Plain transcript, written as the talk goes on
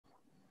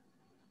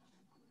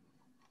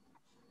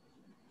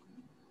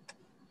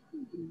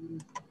All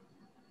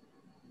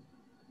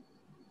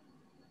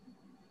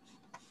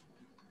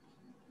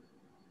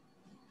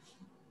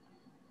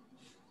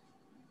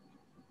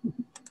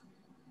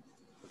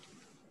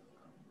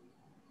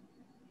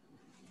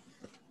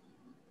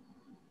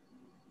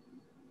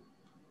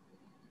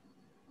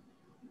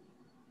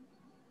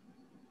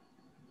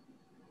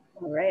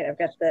right, I've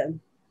got the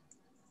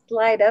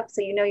slide up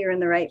so you know you're in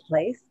the right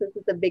place. This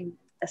is the Big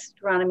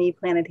Astronomy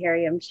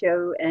Planetarium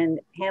show and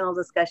panel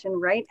discussion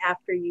right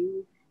after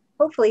you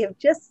hopefully have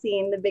just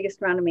seen the Big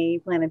Astronomy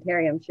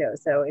Planetarium show.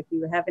 So if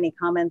you have any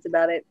comments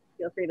about it,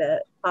 feel free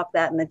to pop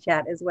that in the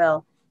chat as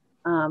well.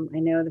 I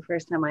know the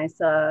first time I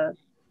saw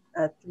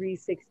a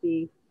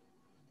 360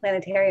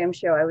 planetarium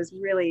show, I was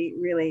really,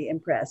 really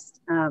impressed.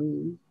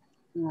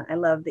 I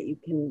love that you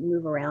can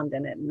move around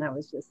in it, and that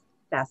was just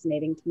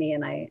fascinating to me,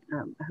 and I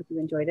hope you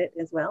enjoyed it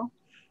as well.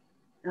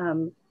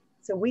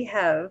 So we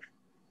have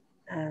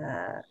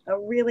a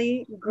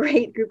really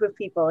great group of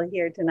people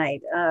here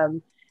tonight.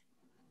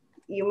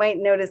 You might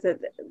notice that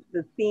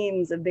the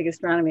themes of Big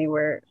Astronomy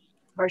were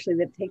partially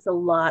that it takes a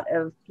lot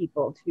of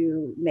people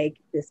to make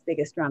this Big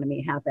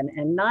Astronomy happen,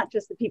 and not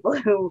just the people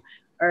who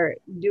are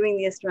doing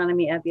the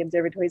astronomy at the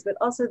observatories, but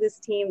also this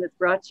team that's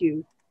brought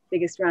you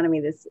Big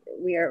Astronomy.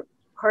 We are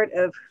part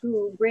of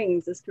who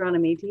brings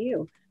astronomy to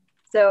you.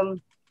 So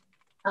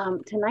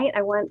tonight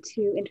I want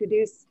to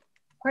introduce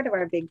part of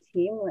our big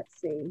team. Let's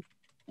see,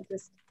 I'll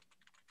just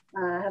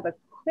have a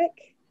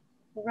quick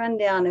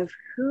rundown of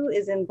who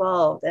is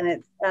involved. And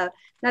it's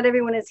not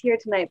everyone is here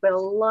tonight, but a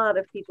lot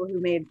of people who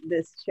made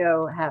this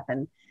show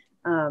happen,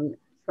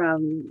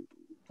 from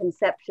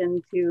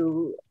conception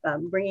to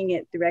bringing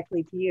it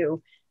directly to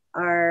you,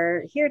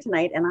 are here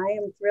tonight. And I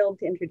am thrilled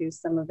to introduce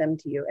some of them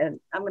to you. And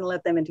I'm going to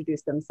let them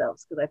introduce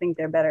themselves because I think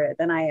they're better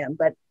than I am.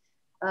 But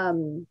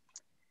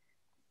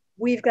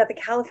we've got the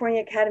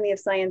California Academy of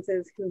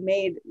Sciences who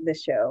made the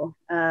show,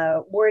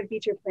 Ward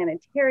Beecher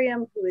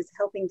Planetarium, who is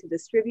helping to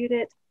distribute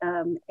it,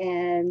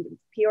 and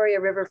Peoria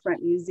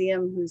Riverfront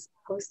Museum, who's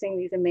hosting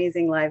these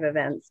amazing live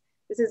events.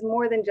 This is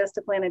more than just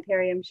a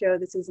planetarium show.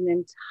 This is an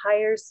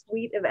entire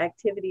suite of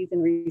activities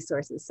and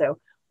resources. So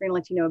we're gonna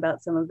let you know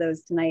about some of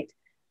those tonight.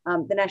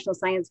 The National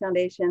Science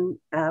Foundation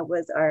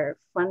was our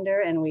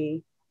funder, and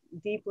we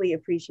deeply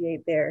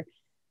appreciate their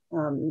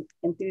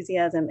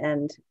enthusiasm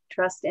and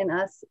trust in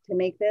us to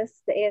make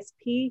this. The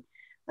ASP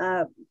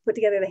put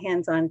together the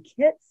hands-on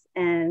kits,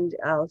 and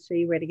I'll show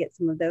you where to get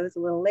some of those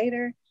a little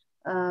later.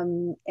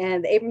 And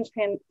the Abrams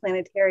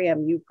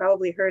Planetarium, you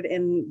probably heard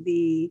in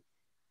the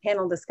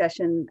panel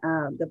discussion,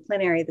 the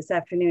plenary this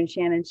afternoon,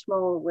 Shannon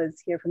Schmoll was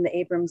here from the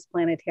Abrams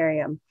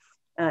Planetarium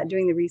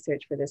doing the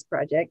research for this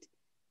project.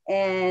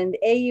 And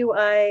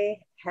AUI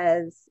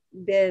has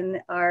been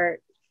our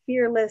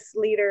fearless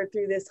leader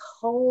through this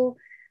whole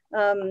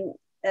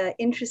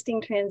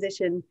interesting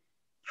transition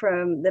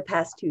from the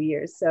past 2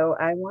 years. So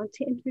I want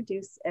to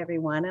introduce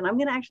everyone, and I'm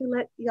going to actually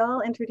let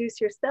y'all introduce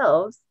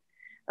yourselves.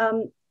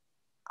 I'll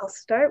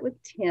start with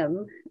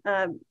Tim,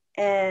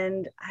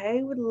 and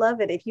I would love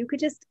it if you could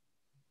just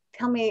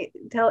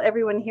tell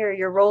everyone here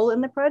your role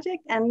in the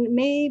project and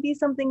maybe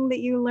something that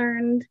you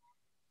learned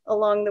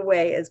along the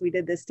way as we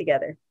did this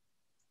together.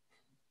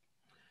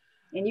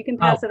 And you can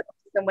pass it on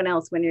to someone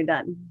else when you're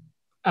done.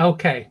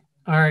 Okay.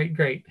 All right,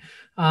 great.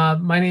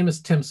 My name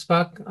is Tim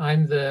Spuck.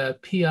 I'm the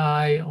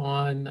PI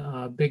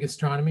on Big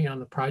Astronomy on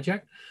the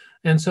project.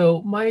 And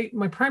so my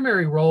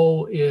primary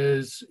role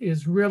is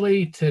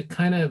really to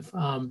kind of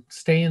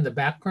stay in the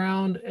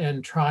background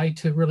and try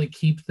to really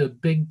keep the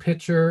big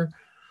picture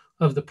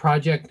of the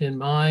project in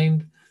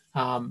mind,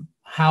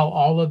 how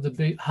all of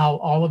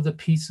the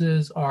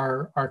pieces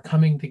are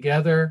coming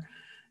together,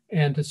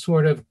 and to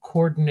sort of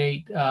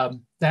coordinate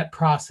that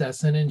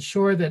process and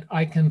ensure that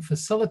I can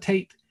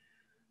facilitate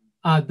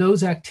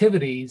those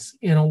activities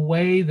in a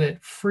way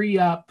that free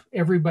up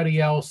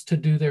everybody else to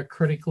do their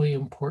critically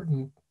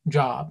important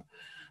job.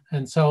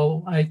 And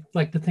so I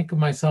like to think of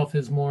myself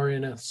as more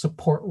in a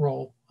support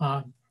role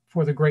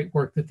for the great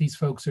work that these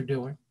folks are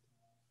doing.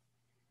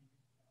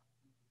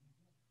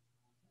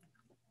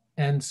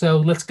 And so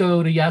let's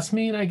go to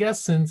Yasmin, I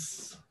guess,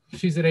 since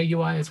she's at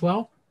AUI as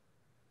well.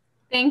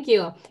 Thank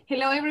you.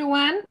 Hello,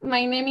 everyone.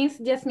 My name is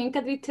Yasmin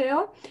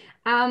Cadriteo.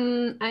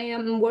 I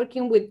am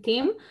working with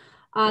Tim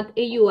at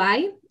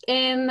AUI,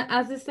 and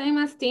as the same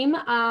as Tim,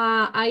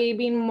 I've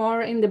been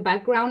more in the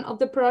background of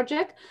the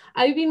project.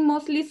 I've been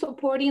mostly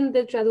supporting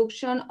the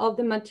traduction of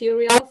the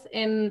materials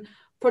and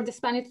for the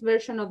Spanish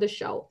version of the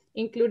show,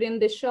 including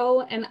the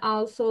show and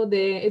also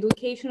the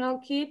educational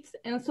kits,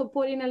 and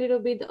supporting a little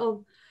bit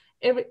of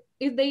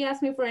if they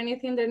ask me for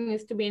anything that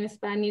needs to be in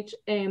Spanish,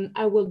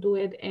 I will do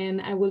it,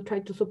 and I will try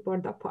to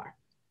support that part.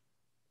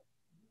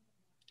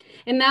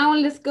 And now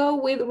let's go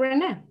with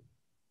Renee.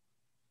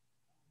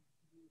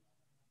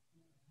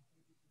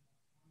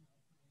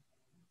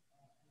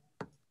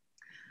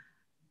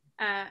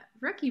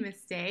 Rookie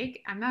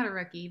mistake. I'm not a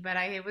rookie, but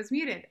I was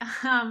muted.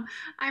 I'm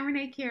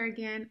Renee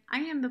Kerrigan. I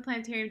am the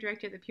planetarium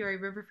director at the Peoria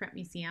Riverfront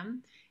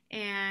Museum,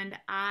 and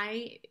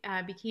I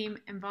became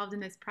involved in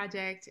this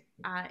project.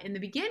 In the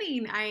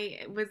beginning,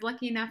 I was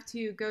lucky enough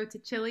to go to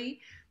Chile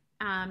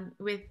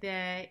with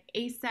the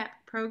ASAP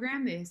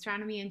program, the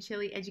Astronomy in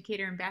Chile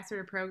Educator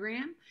Ambassador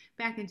Program,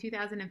 back in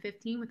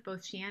 2015 with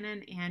both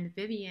Shannon and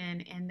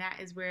Vivian, and that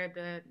is where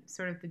the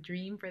sort of the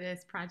dream for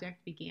this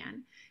project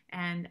began,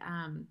 and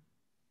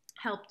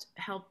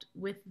helped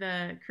with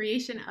the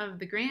creation of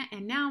the grant.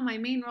 And now my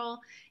main role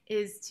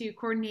is to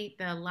coordinate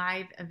the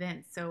live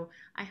events. So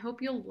I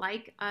hope you'll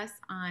like us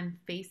on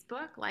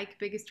Facebook, like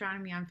Big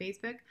Astronomy on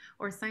Facebook,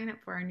 or sign up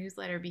for our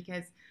newsletter,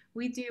 because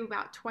we do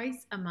about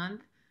twice a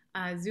month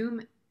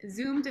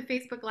Zoom to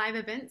Facebook live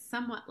events,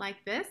 somewhat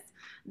like this,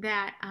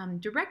 that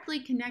directly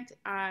connect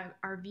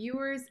our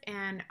viewers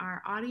and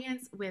our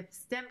audience with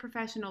STEM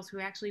professionals who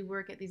actually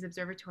work at these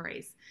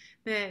observatories.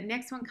 The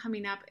next one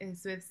coming up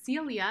is with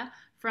Celia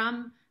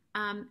from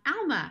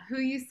ALMA, who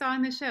you saw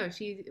in the show.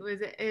 She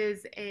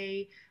is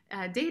a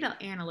data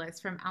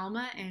analyst from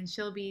ALMA, and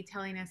she'll be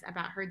telling us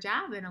about her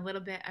job and a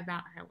little bit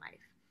about her life.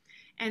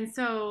 And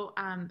so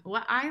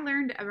what I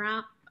learned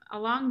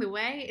along the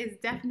way is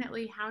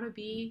definitely how to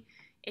be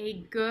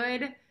a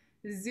good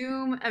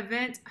Zoom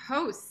event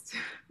host.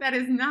 That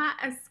is not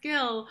a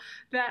skill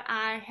that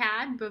I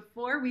had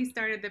before we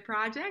started the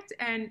project,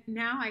 and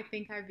now I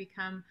think I've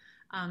become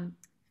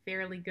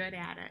fairly good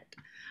at it.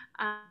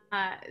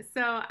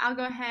 So I'll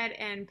go ahead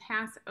and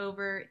pass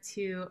over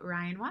to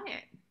Ryan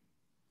Wyatt.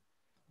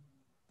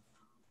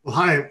 Well,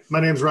 hi,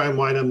 my name is Ryan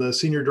White. I'm the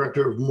Senior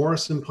Director of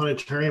Morrison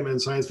Planetarium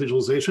and Science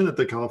Visualization at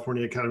the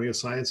California Academy of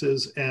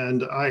Sciences,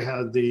 and I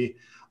had the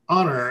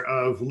honor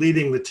of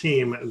leading the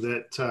team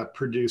that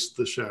produced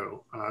the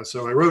show.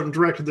 So I wrote and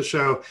directed the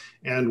show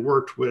and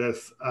worked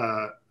with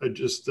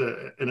just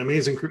an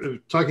amazing crew.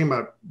 Talking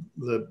about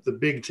the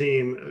big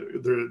team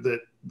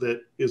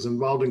that is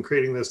involved in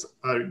creating this.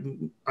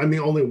 I'm the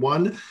only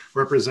one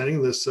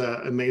representing this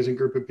amazing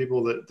group of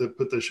people that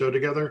put the show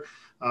together.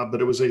 But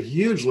it was a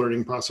huge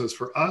learning process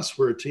for us.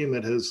 We're a team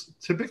that has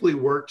typically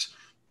worked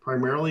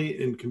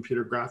primarily in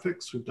computer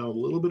graphics. We've done a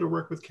little bit of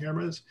work with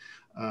cameras,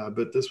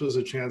 but this was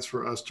a chance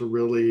for us to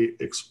really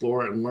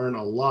explore and learn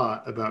a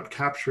lot about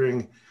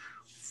capturing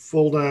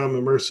full-down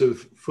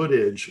immersive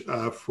footage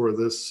for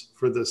this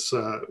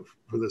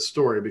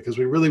story, because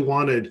we really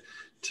wanted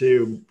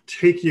to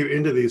take you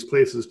into these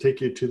places,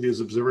 take you to these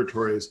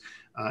observatories,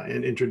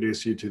 and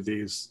introduce you to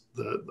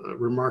the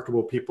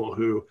remarkable people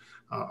who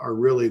are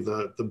really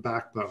the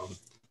backbone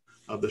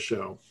of the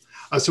show.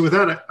 So with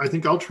that, I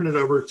think I'll turn it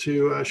over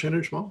to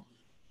Shannon Schmal.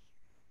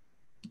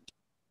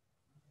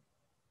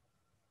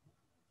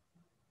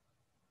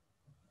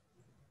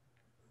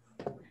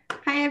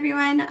 Hi,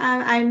 everyone.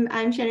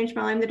 I'm Shannon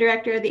Schmal. I'm the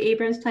director of the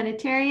Abrams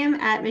Planetarium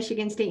at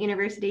Michigan State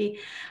University.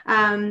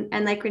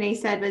 And like Renee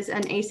said, was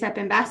an ASAP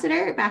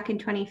ambassador back in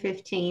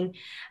 2015.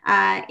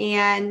 I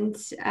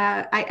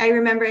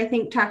remember, I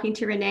think, talking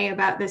to Renee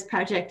about this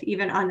project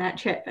even on that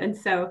trip. And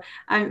so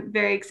I'm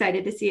very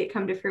excited to see it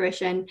come to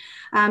fruition.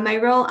 My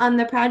role on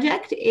the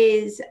project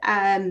is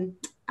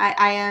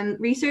I am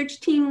research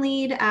team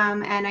lead,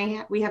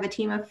 and we have a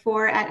team of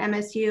 4 at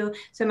MSU.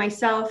 So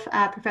myself,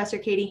 Professor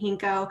Katie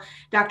Hinko,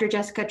 Dr.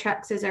 Jessica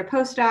Trux is our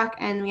postdoc,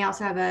 and we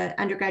also have an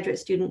undergraduate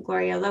student,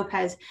 Gloria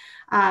Lopez,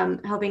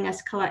 helping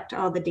us collect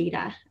all the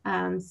data.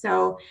 Yeah,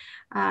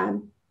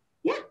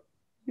 here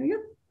we go.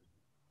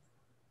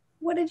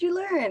 What did you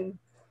learn?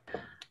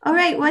 All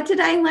right, what did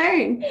I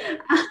learn?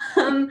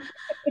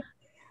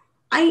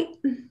 I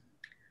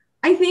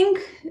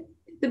think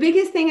the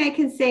biggest thing I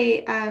can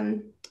say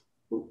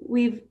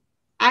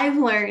I've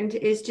learned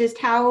is just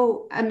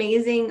how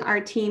amazing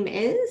our team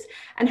is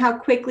and how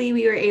quickly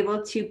we were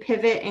able to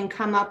pivot and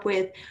come up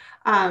with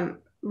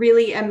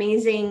really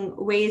amazing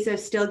ways of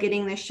still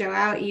getting the show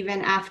out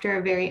even after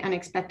a very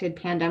unexpected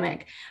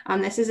pandemic.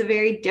 This is a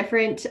very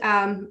different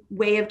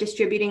way of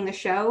distributing the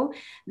show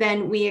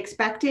than we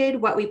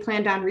expected. What we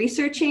planned on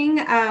researching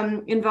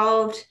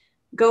involved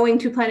going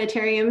to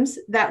planetariums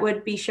that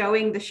would be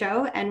showing the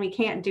show, and we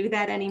can't do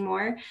that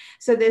anymore.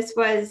 So this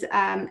was,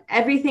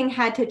 everything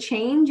had to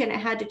change, and it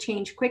had to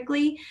change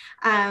quickly.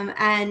 And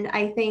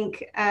I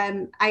think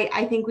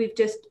we've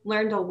just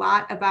learned a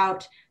lot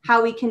about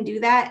how we can do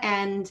that.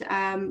 And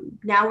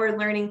now we're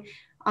learning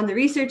on the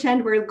research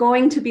end, we're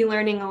going to be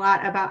learning a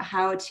lot about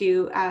how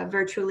to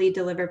virtually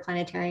deliver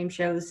planetarium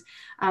shows.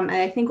 And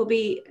I think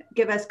will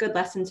give us good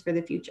lessons for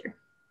the future.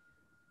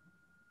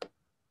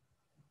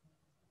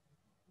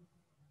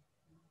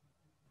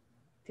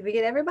 Did we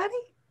get everybody?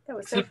 That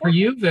was Except for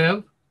you,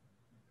 Viv.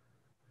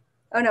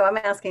 Oh no, I'm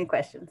asking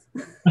questions.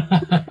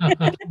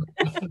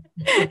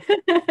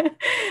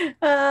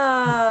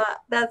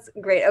 That's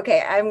great.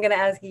 Okay, I'm going to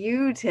ask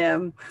you,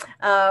 Tim.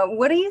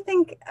 What do you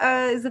think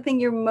is the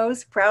thing you're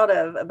most proud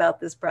of about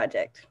this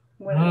project?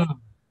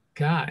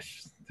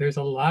 Gosh, there's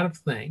a lot of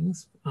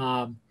things.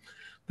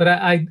 But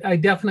I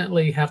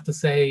definitely have to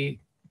say,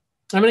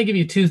 I'm going to give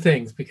you 2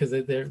 things because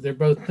they're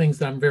both things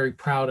that I'm very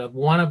proud of.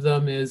 One of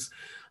them is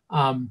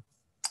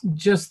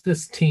just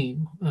this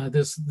team,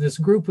 this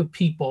group of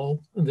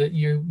people that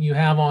you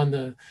have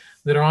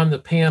that are on the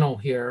panel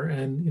here,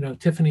 and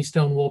Tiffany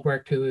Stone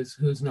Woolbrecht,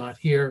 who's not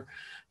here,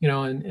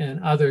 and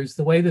others,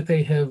 the way that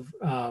they have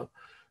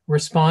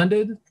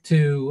responded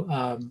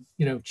to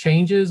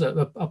changes,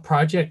 a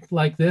project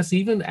like this,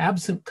 even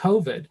absent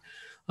COVID.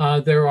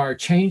 There are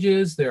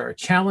changes, there are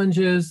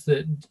challenges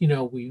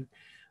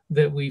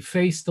that we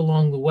faced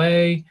along the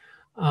way.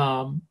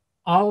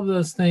 All of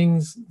those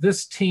things,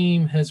 this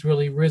team has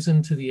really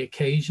risen to the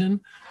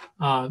occasion.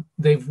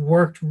 They've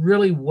worked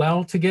really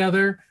well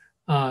together.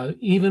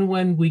 Even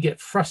when we get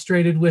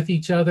frustrated with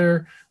each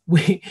other,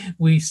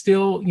 we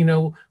still,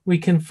 we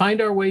can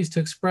find our ways to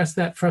express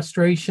that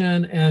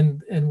frustration,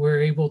 and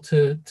we're able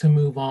to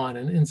move on.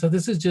 And so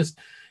this is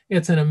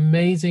it's an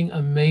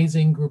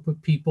amazing group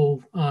of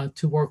people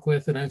to work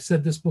with. And I've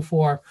said this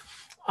before,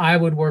 I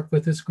would work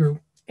with this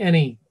group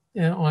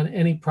on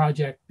any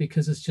project,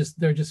 because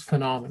they're just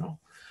phenomenal.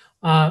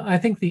 I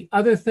think the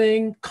other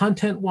thing,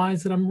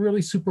 content-wise, that I'm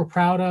really super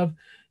proud of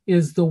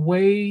is the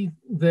way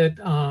that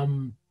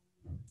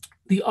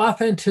the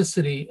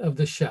authenticity of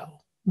the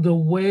show, the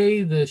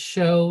way the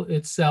show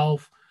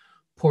itself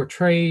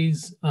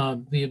portrays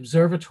the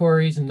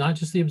observatories, and not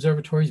just the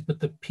observatories, but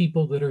the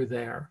people that are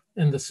there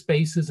and the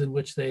spaces in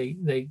which they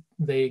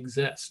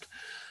exist.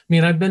 I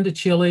mean, I've been to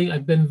Chile.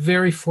 I've been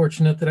very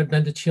fortunate that I've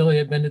been to Chile.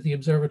 I've been to the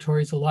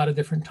observatories a lot of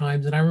different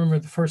times. And I remember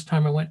the first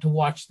time I went to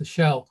watch the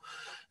show,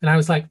 and I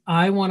was like,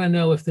 I want to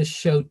know if this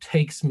show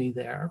takes me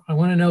there. I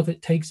want to know if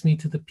it takes me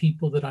to the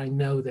people that I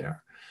know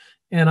there.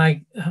 And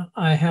I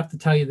have to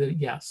tell you that,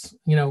 yes,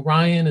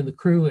 Ryan and the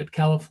crew at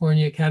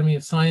California Academy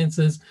of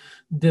Sciences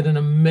did an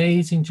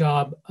amazing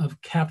job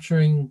of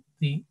capturing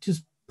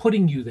just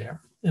putting you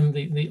there. And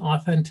the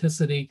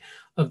authenticity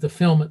of the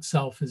film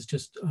itself is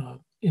just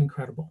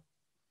incredible.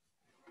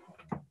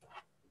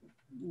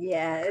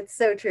 Yeah, it's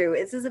so true.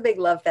 This is a big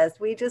love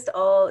fest. We just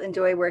all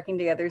enjoy working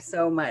together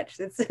so much.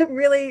 It's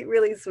really,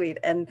 really sweet.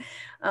 And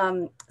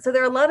so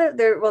there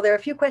are a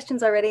few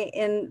questions already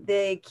in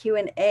the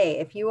Q&A.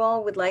 If you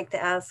all would like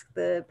to ask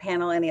the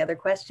panel any other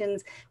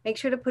questions, make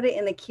sure to put it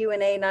in the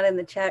Q&A, not in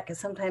the chat, because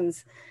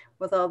sometimes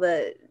with all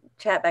the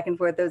chat back and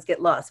forth, those get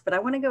lost. But I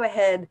want to go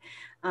ahead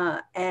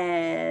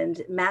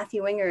and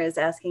Matthew Winger is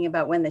asking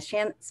about when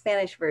the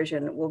Spanish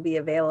version will be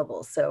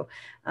available. So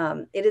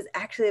it is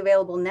actually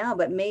available now,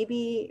 but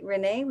maybe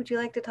Renee, would you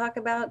like to talk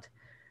about,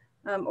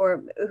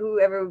 or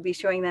whoever would be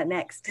showing that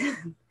next?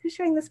 Who's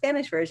showing the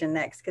Spanish version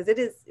next? Because it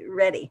is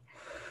ready.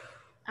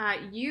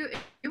 If you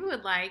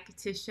would like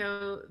to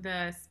show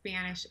the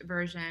Spanish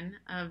version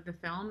of the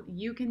film,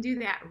 you can do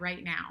that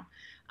right now.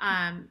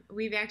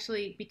 We've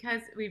actually,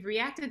 because we've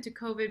reacted to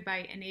COVID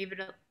by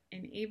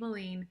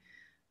enabling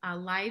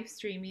live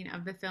streaming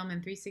of the film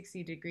in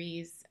 360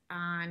 degrees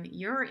on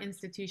your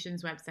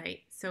institution's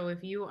website. So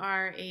if you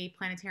are a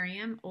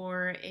planetarium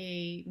or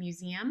a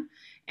museum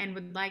and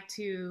would like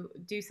to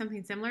do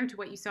something similar to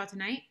what you saw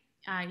tonight,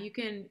 you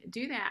can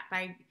do that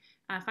by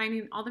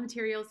finding all the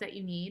materials that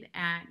you need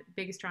at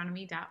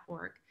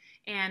bigastronomy.org.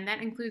 And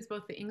that includes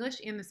both the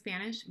English and the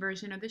Spanish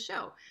version of the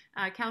show.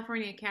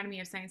 California Academy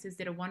of Sciences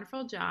did a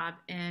wonderful job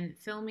in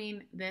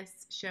filming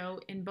this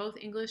show in both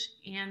English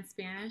and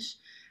Spanish.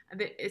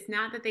 It's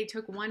not that they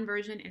took one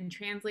version and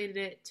translated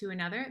it to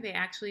another. They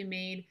actually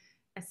made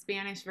a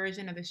Spanish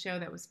version of the show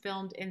that was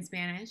filmed in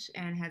Spanish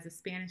and has a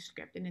Spanish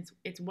script, and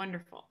it's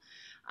wonderful.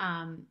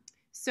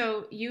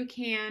 So you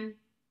can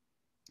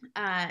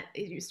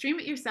you stream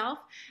it yourself,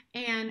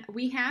 and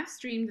we have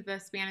streamed the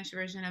Spanish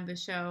version of the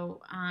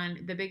show on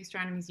the Big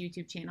Astronomy's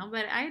YouTube channel,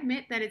 but I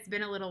admit that it's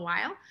been a little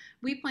while.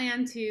 We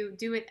plan to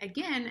do it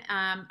again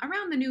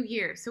around the new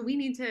year, so we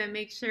need to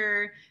make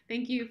sure,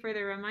 thank you for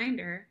the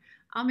reminder,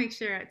 I'll make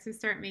sure to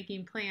start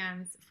making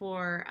plans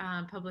for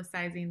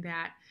publicizing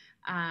that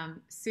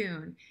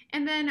soon.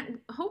 And then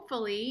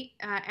hopefully,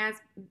 as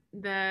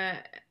the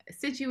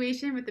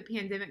situation with the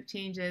pandemic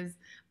changes,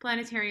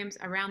 planetariums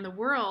around the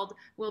world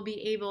will be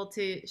able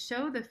to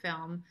show the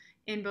film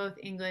in both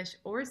English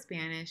or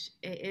Spanish.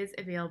 It is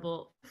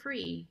available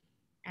free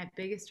at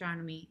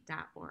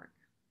bigastronomy.org.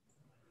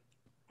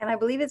 And I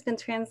believe it's been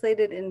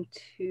translated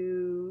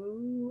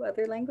into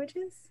other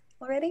languages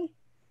already.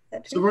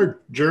 So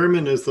our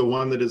German is the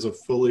one that is a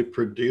fully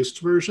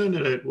produced version,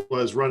 and it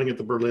was running at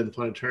the Berlin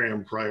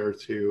Planetarium prior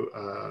to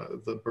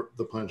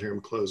the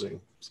planetarium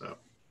closing. So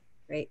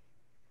great.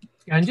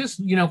 And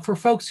just, for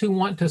folks who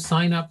want to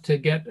sign up to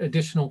get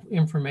additional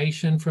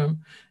information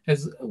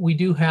as we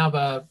do have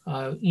a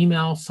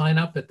email sign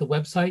up at the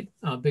website,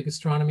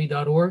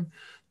 bigastronomy.org.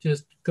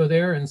 Just go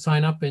there and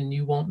sign up, and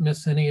you won't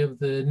miss any of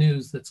the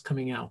news that's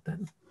coming out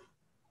then.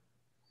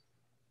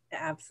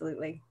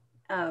 Absolutely.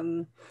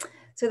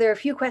 So there are a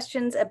few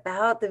questions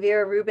about the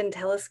Vera Rubin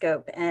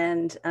telescope,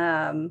 and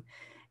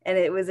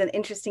it was an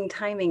interesting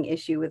timing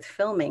issue with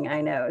filming, I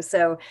know.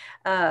 So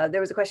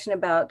there was a question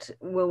about,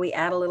 will we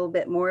add a little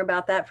bit more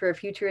about that for a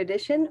future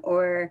edition,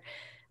 or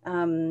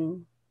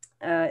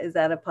is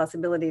that a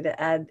possibility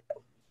to add?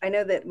 I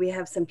know that we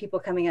have some people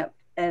coming up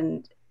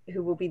and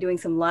who will be doing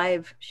some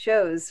live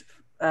shows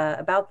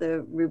about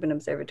the Rubin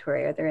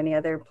Observatory? Are there any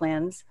other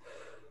plans?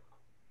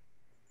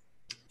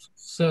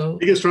 So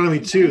Big Astronomy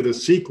 2, the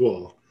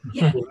sequel.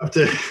 Yeah. We'll have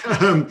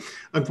to,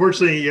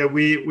 unfortunately, yeah,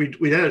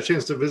 we had a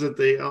chance to visit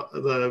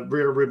the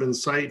Rear Rubin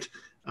site,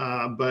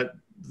 but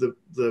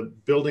the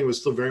building was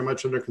still very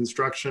much under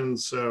construction.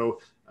 So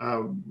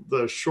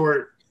the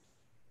short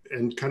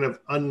and kind of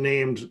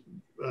unnamed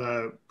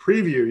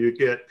preview you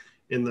get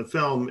in the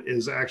film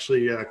is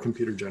actually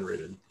computer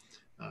generated.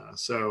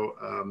 So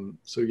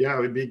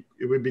yeah,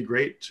 it would be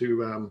great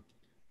to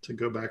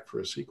go back for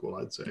a sequel,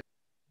 I'd say.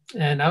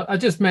 And I'll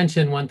just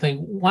mention one thing.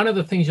 One of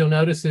the things you'll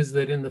notice is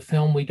that in the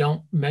film, we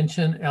don't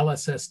mention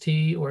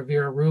LSST or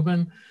Vera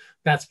Rubin.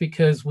 That's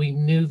because we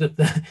knew that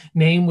the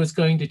name was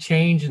going to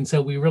change. And so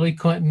we really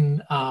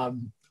couldn't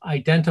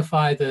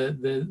identify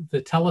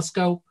the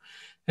telescope.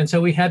 And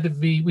so we had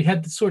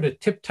to sort of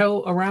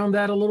tiptoe around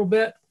that a little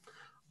bit.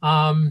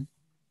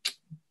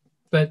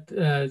 But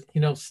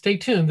stay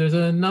tuned. There's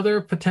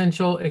another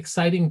potential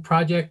exciting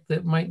project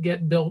that might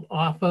get built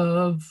off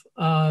of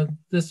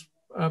this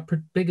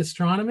Big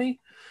Astronomy,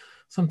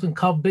 something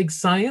called Big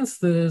Science.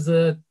 There's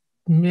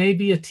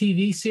maybe a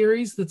TV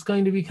series that's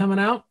going to be coming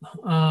out.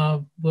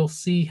 We'll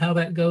see how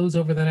that goes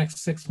over the next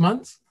 6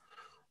 months.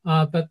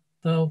 But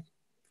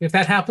if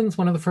that happens,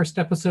 one of the first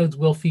episodes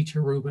will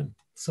feature Rubin.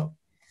 So.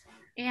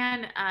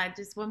 And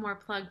just one more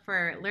plug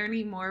for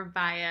learning more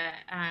via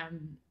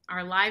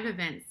our live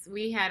events.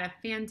 We had a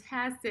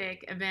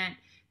fantastic event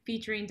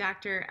featuring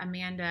Dr.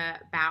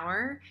 Amanda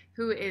Bauer,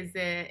 who is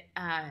the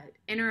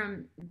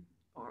interim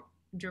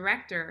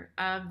director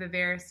of the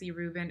Vera C.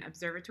 Rubin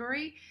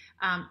Observatory.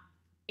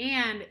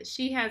 And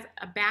she has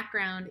a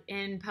background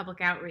in public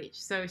outreach.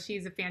 So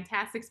she's a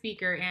fantastic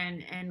speaker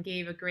and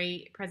gave a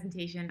great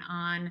presentation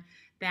on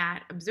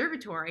that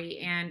observatory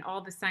and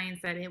all the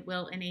science that it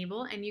will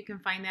enable. And you can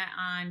find that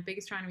on Big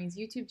Astronomy's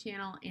YouTube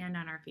channel and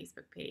on our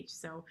Facebook page.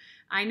 So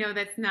I know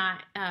that's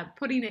not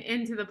putting it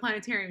into the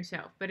planetarium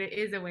shelf, but it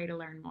is a way to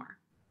learn more.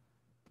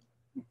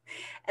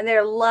 And there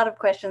are a lot of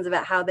questions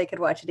about how they could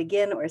watch it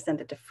again or send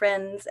it to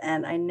friends.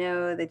 And I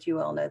know that you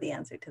all know the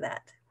answer to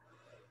that.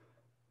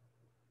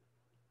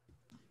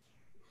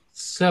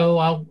 So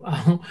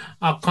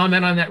I'll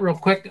comment on that real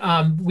quick.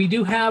 We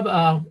do have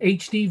a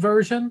HD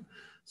version.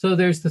 So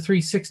there's the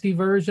 360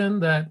 version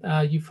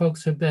that you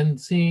folks have been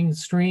seeing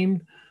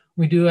streamed.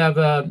 We do have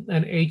an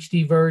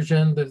HD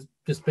version that's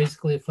just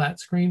basically a flat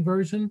screen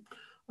version.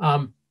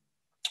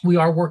 We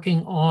are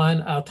working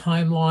on a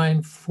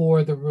timeline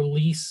for the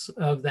release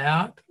of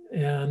that,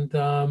 and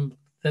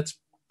that's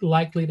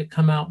likely to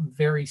come out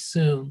very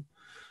soon.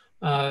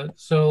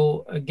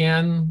 So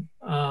again,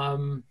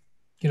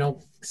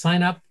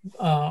 sign up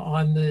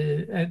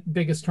at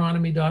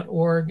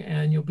bigastronomy.org,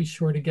 and you'll be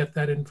sure to get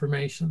that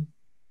information.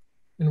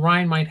 And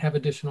Ryan might have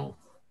additional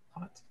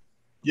thoughts.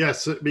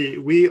 Yes,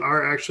 we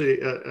are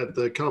actually at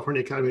the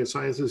California Academy of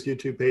Sciences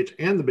YouTube page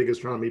and the Big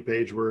Astronomy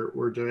page.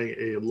 We're doing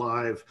a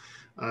live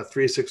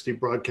 360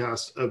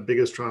 broadcast of Big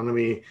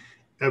Astronomy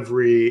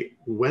every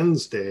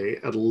Wednesday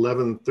at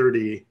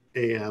 11:30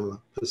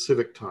 a.m.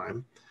 Pacific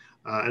time.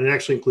 And it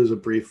actually includes a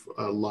brief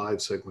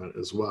live segment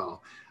as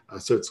well.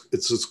 So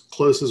it's as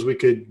close as we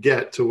could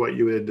get to what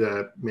you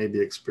would maybe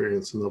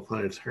experience in the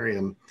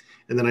planetarium.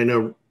 And then I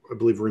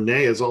believe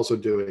Renee is also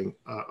doing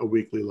a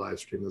weekly live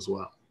stream as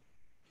well.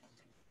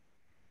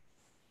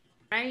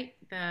 Right,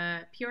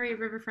 the Peoria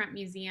Riverfront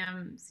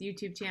Museum's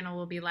YouTube channel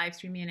will be live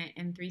streaming it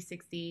in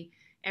 360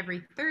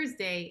 every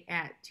Thursday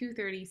at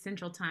 2:30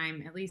 Central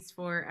Time, at least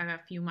for a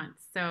few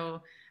months.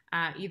 So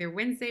either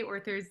Wednesday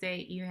or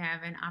Thursday, you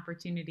have an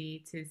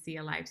opportunity to see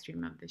a live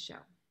stream of the show.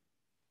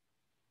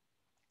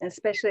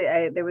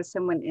 Especially, there was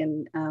someone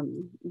in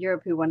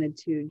Europe who wanted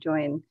to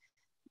join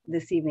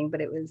this evening,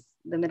 but it was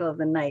the middle of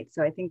the night.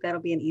 So I think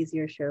that'll be an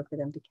easier show for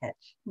them to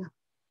catch.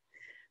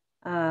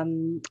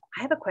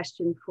 I have a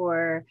question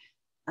for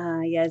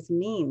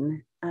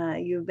Yasmin.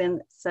 You've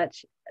been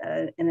such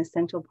an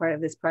essential part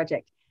of this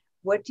project.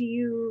 What do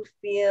you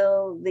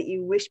feel that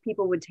you wish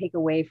people would take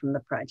away from the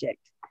project?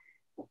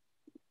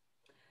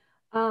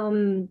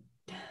 Can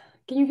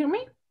you hear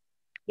me?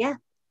 Yeah.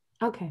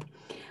 Okay.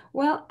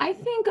 Well, I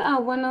think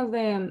one of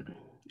them,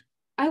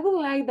 I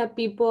would like that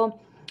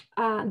people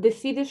that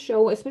see the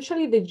show,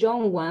 especially the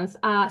young ones,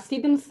 see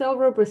themselves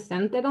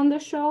represented on the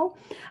show.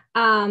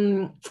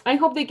 I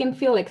hope they can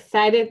feel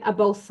excited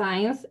about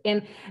science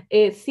and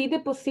see the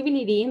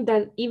possibility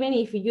that even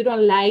if you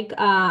don't like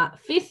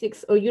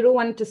physics or you don't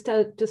want to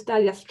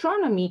study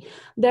astronomy,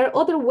 there are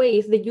other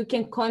ways that you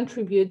can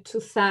contribute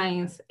to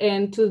science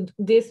and to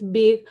these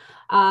big,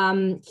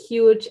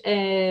 huge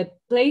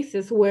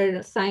places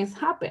where science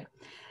happens.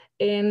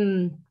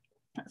 And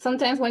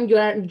sometimes when you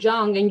are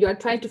young and you are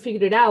trying to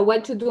figure it out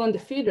what to do in the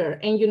future,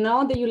 and you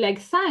know that you like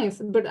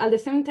science, but at the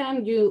same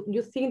time you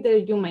think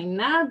that you might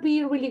not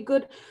be really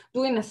good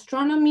doing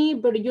astronomy,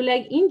 but you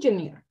like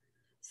engineer.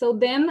 So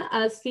then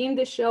seeing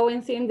the show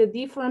and seeing the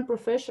different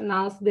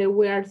professionals that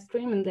we are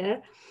streaming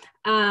there,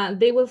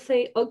 they will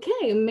say,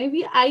 okay,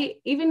 maybe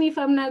even if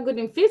I'm not good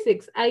in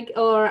physics,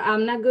 or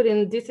I'm not good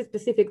in this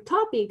specific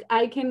topic,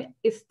 I can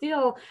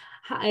still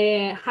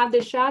have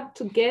the shot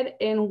to get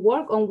and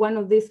work on one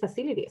of these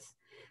facilities.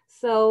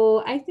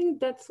 So I think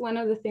that's one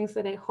of the things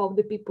that I hope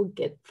the people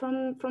get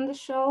from the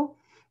show.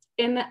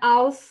 And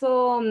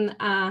also,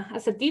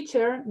 as a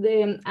teacher,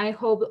 I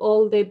hope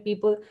all the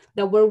people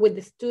that work with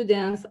the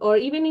students, or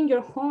even in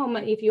your home,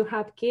 if you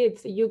have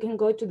kids, you can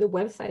go to the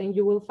website and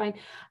you will find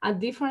a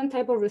different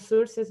type of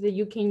resources that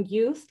you can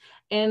use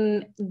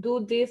and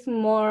do this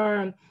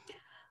more.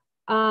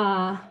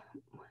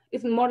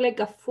 It's more like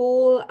a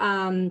full,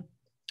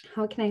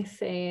 how can I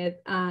say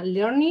it,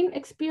 learning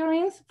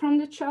experience from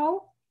the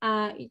show.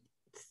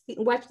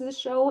 Watch the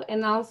show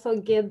and also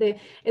get the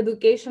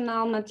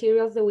educational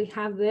materials that we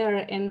have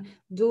there and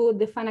do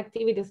the fun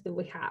activities that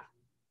we have.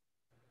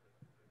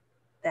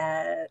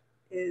 That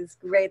is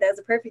great. That's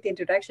a perfect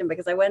introduction,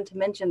 because I wanted to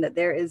mention that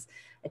there is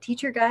a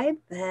teacher guide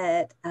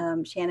that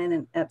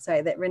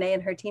that Renee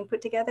and her team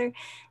put together.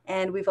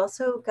 And we've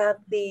also got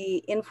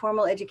the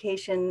informal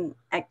education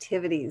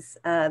activities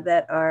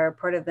that are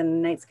part of the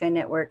Night Sky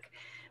Network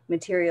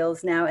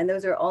materials now. And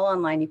those are all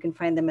online. You can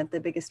find them at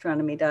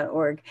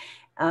thebigastronomy.org.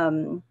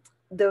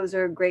 Those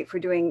are great for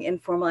doing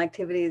informal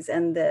activities,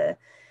 and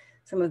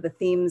some of the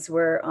themes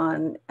were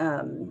on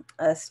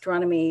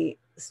astronomy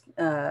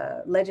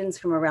legends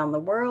from around the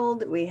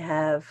world. We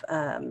have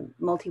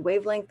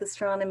multi-wavelength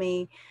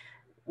astronomy.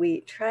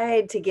 We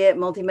tried to get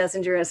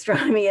multi-messenger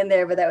astronomy in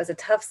there, but that was a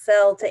tough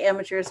sell to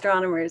amateur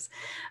astronomers.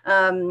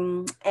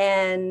 And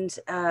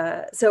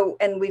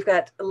we've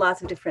got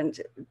lots of different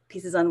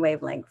pieces on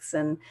wavelengths.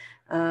 And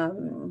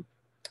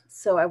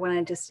so I want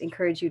to just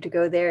encourage you to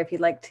go there if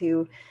you'd like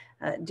to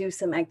do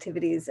some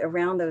activities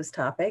around those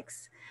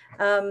topics.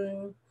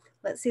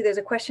 Let's see, there's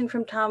a question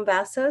from Tom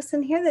Vassos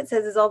in here that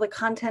says, is all the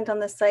content on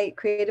the site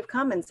Creative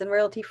Commons and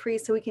royalty free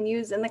so we can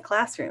use in the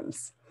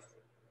classrooms?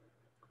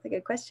 That's a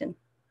good question.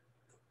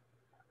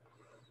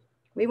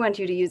 We want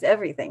you to use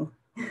everything.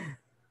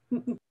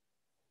 I'm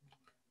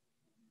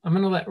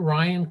going to let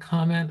Ryan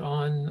comment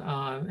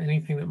on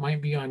anything that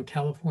might be on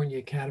California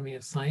Academy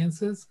of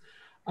Sciences.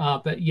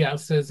 But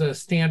yes, as a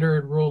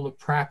standard rule of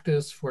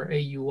practice for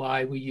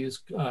AUI, we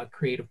use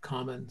Creative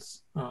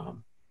Commons.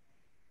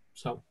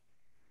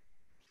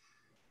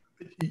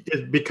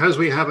 Because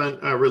we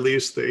haven't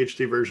released the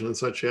HD version and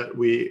such yet,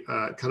 we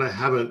kind of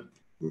haven't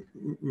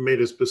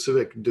made a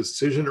specific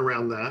decision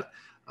around that.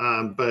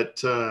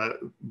 But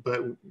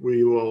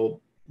we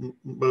will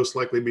most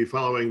likely be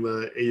following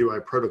the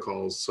AUI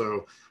protocols.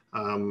 So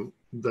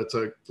that's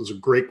a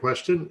great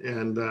question,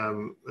 and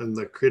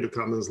the Creative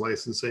Commons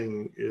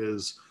licensing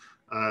is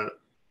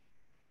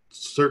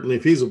certainly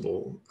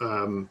feasible.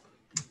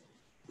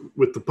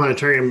 With the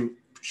planetarium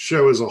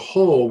show as a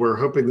whole, we're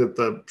hoping that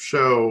the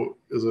show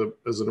as an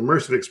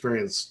immersive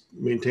experience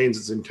maintains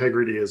its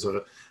integrity as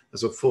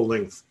a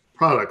full-length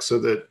product, so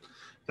that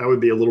would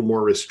be a little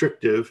more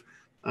restrictive.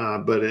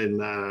 But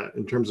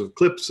in terms of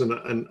clips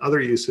and other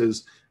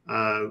uses,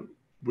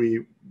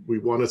 we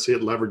want to see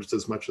it leveraged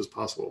as much as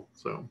possible.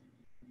 So,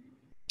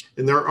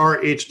 and there are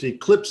HD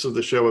clips of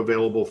the show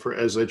available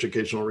as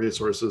educational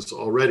resources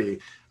already.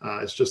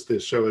 It's just the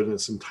show in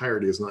its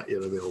entirety is not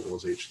yet available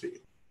as HD.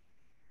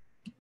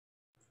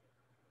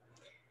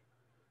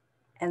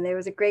 And there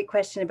was a great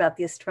question about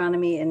the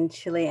Astronomy in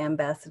Chile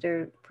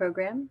Ambassador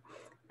Program.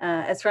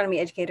 Astronomy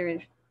Educator,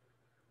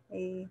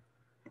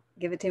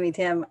 give it to me,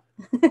 Tim.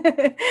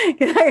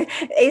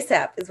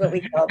 ASAP is what we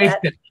call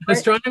that.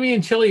 Astronomy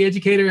in Chile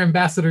Educator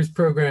Ambassadors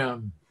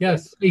Program.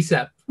 Yes,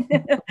 ASAP.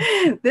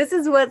 This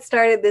is what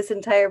started this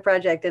entire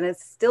project, and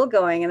it's still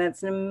going, and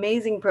it's an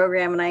amazing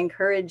program, and I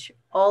encourage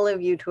all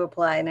of you to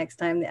apply next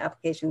time the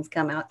applications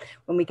come out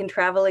when we can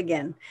travel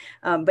again.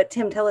 But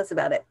Tim, tell us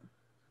about it.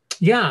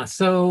 Yeah,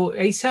 so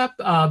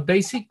ASAP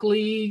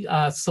basically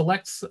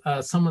selects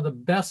some of the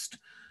best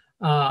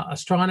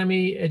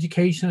astronomy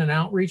education and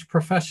outreach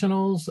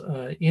professionals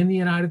in the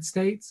United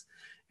States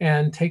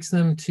and takes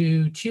them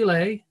to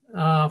Chile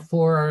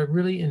for a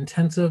really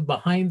intensive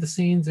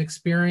behind-the-scenes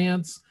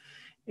experience.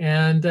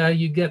 And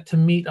you get to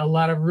meet a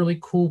lot of really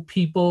cool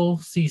people,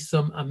 see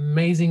some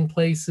amazing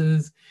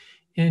places,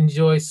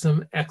 enjoy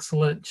some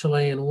excellent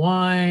Chilean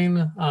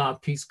wine,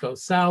 pisco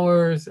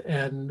sours,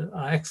 and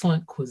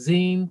excellent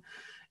cuisine.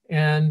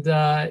 And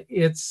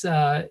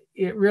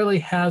it really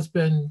has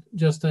been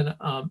just an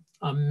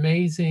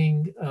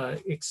amazing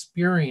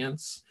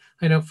experience.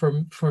 I know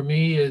for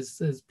me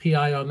as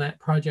PI on that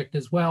project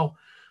as well,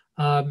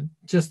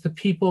 just the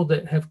people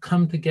that have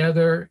come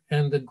together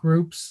and the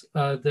groups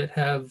that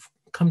have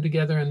come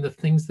together and the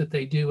things that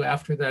they do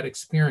after that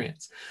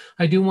experience.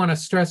 I do want to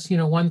stress,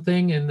 one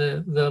thing. In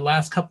the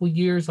last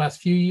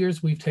few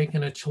years, we've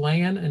taken a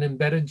Chilean, an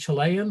embedded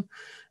Chilean,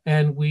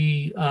 and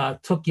we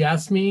took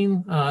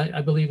Yasmin,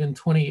 I believe in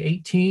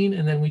 2018,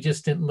 and then we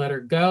just didn't let her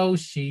go.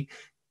 She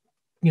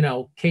you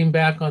know, came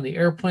back on the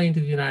airplane to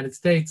the United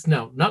States.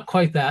 No, not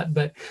quite that,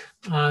 but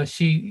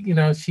she, you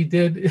know, she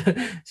did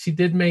she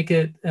did make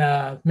it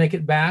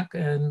back,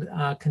 and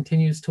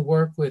continues to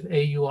work with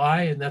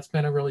AUI, and that's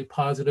been a really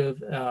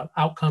positive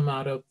outcome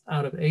out of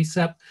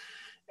ASEP.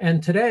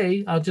 And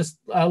today,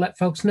 I'll let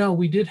folks know,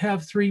 we did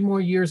have 3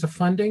 more years of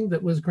funding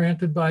that was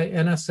granted by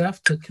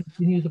NSF to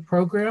continue the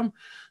program.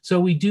 So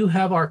we do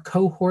have our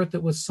cohort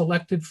that was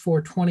selected for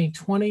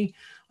 2020.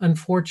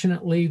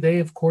 Unfortunately, they,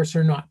 of course,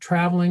 are not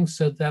traveling,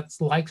 so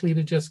that's likely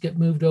to just get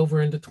moved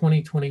over into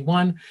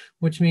 2021,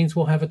 which means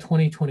we'll have a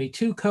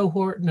 2022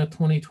 cohort and a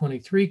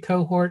 2023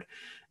 cohort.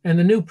 And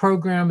the new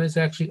program is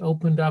actually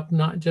opened up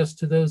not just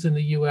to those in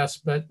the US,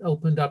 but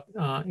opened up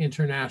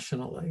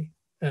internationally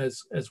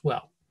as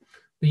well.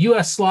 The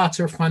US slots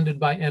are funded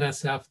by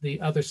NSF.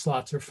 The other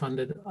slots are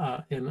funded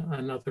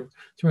through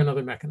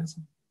another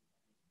mechanism.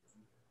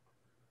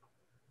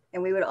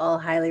 And we would all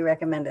highly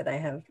recommend it, I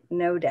have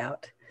no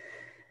doubt.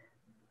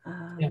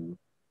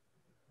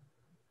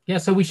 Yeah,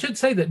 so we should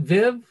say that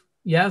Viv,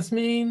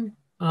 Yasmin,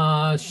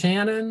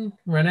 Shannon,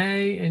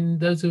 Renee, and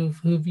those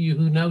of you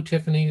who know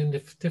Tiffany, and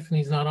if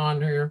Tiffany's not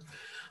on here,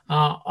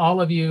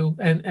 all of you,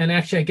 and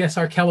actually I guess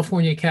our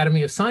California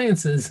Academy of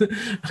Sciences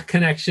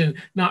connection,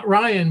 not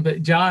Ryan,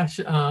 but Josh,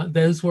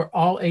 those were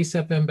all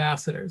ASEP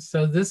ambassadors.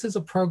 So this is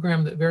a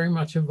program that very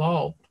much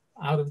evolved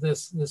out of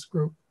this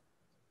group.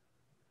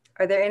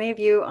 Are there any of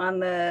you on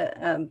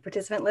the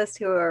participant list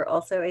who are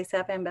also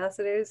ASAP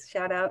ambassadors?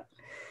 Shout out.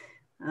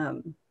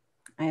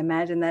 I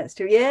imagine that's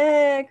true.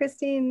 Yeah,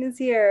 Christine is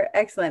here.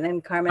 Excellent.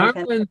 And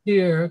Carmen's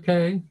here,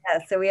 okay. Yeah,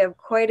 so we have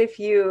quite a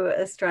few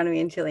Astronomy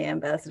in Chile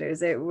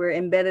ambassadors that were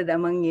embedded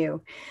among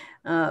you.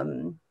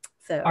 So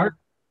Art.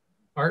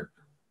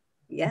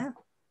 Yeah.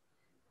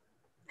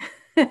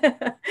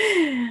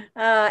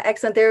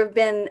 Excellent. There have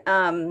been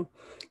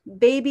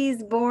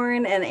babies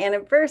born and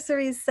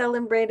anniversaries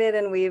celebrated,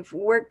 and we've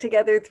worked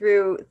together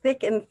through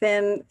thick and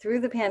thin through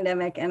the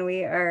pandemic, and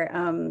we are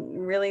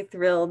really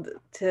thrilled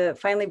to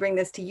finally bring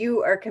this to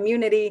you, our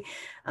community.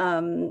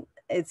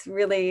 It's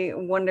really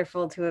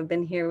wonderful to have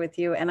been here with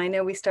you, and I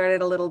know we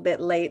started a little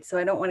bit late, so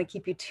I don't want to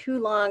keep you too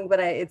long,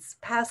 but it's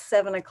past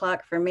 7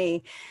 o'clock for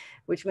me,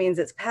 which means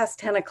it's past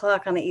 10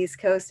 o'clock on the East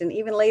Coast and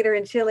even later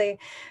in Chile.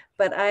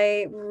 But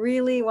I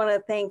really want to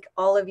thank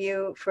all of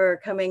you for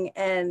coming.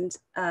 And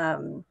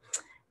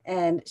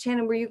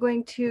Shannon, were you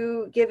going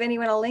to give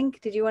anyone a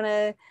link? Did you want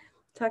to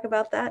talk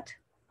about that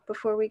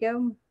before we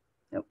go?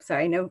 Oh,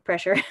 sorry, no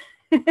pressure.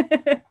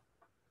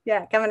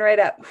 Yeah, coming right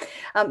up.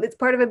 It's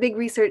part of a big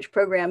research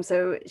program.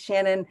 So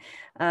Shannon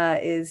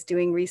is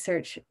doing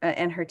research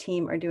and her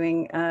team are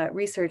doing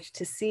research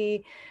to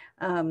see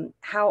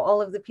how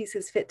all of the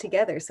pieces fit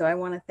together. So I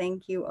want to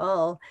thank you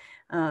all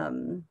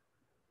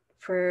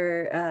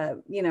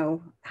for you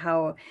know,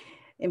 how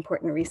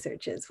important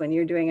research is when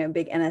you're doing a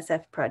big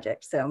NSF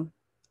project. So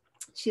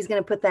she's going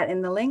to put that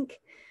in the link.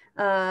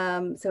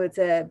 So it's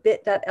a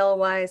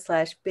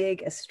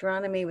bit.ly/big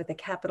astronomy with a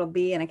capital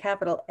B and a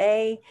capital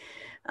A.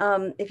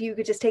 If you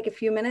could just take a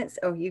few minutes.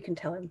 Oh, you can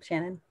tell him,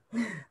 Shannon.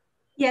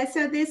 Yeah,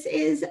 so this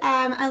is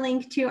a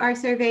link to our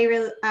survey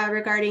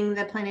regarding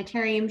the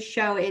planetarium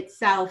show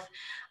itself.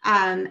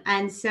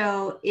 And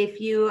so if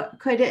you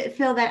could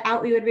fill that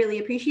out, we would really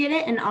appreciate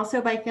it. And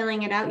also by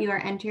filling it out, you are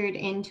entered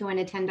into a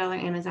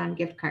 $10 Amazon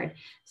gift card.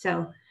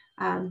 So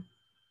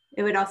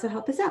it would also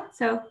help us out.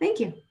 So thank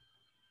you.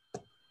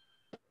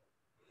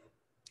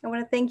 I want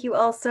to thank you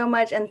all so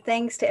much, and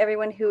thanks to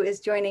everyone who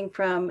is joining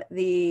from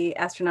the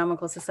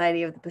Astronomical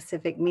Society of the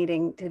Pacific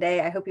meeting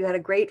today. I hope you had a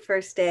great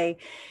first day.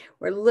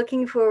 We're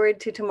looking forward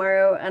to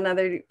tomorrow,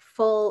 another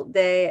full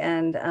day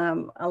and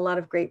a lot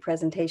of great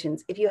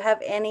presentations. If you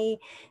have any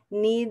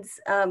needs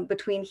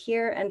between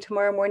here and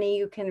tomorrow morning,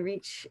 you can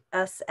reach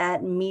us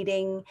at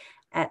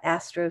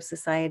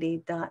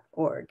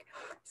meeting@astrosociety.org.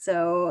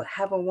 So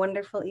have a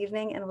wonderful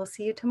evening, and we'll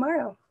see you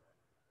tomorrow.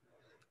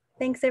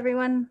 Thanks,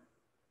 everyone.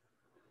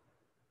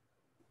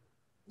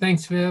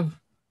 Thanks, Viv.